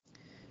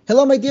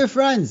Hello, my dear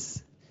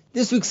friends.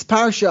 This week's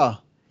parsha,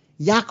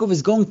 Yaakov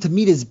is going to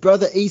meet his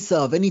brother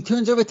Esav, and he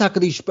turns over to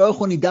HaKadosh Baruch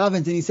Hu and he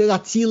davens, and he says,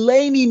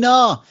 "Atzileni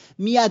na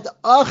miad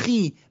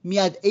achi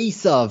miad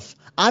Esav."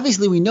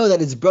 Obviously, we know that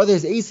his brother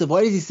is Esav.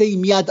 Why does he say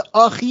miad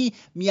achi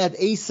miad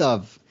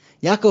Esav?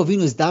 Yaakov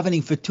Avinu is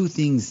davening for two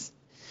things.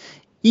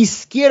 He's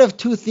scared of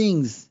two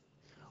things.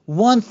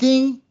 One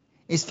thing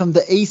is from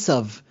the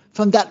Esav,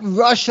 from that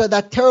Russia,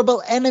 that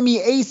terrible enemy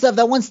Esav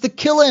that wants to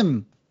kill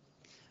him.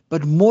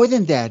 But more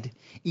than that,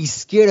 he's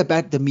scared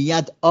about the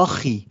miyad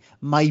achi,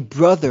 my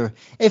brother.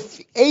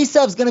 If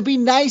Esav's going to be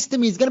nice to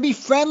me, he's going to be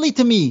friendly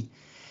to me,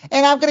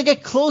 and I'm going to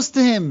get close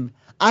to him,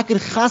 I could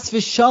chas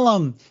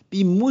v'shalom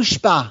be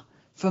mushpa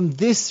from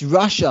this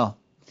Russia.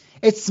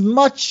 It's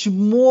much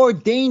more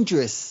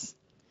dangerous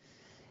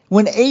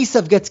when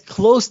Esav gets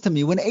close to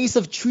me, when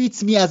Esav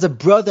treats me as a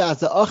brother,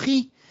 as an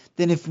achi,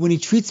 than when he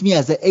treats me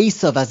as an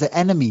Esav, as an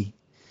enemy.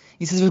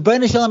 He says,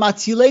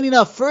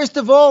 first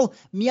of all,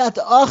 miyad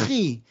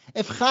achi.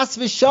 If chas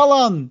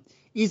v'shalom,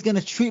 he's going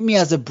to treat me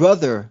as a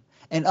brother.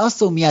 And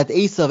also miyad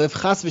Esav, if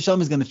chas v'shalom,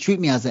 he's going to treat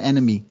me as an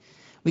enemy.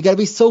 We got to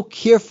be so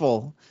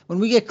careful. When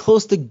we get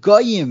close to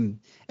goyim,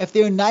 if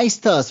they're nice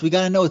to us, we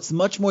got to know it's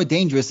much more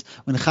dangerous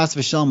when chas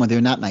v'shalom, when they're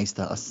not nice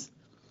to us.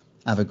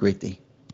 Have a great day.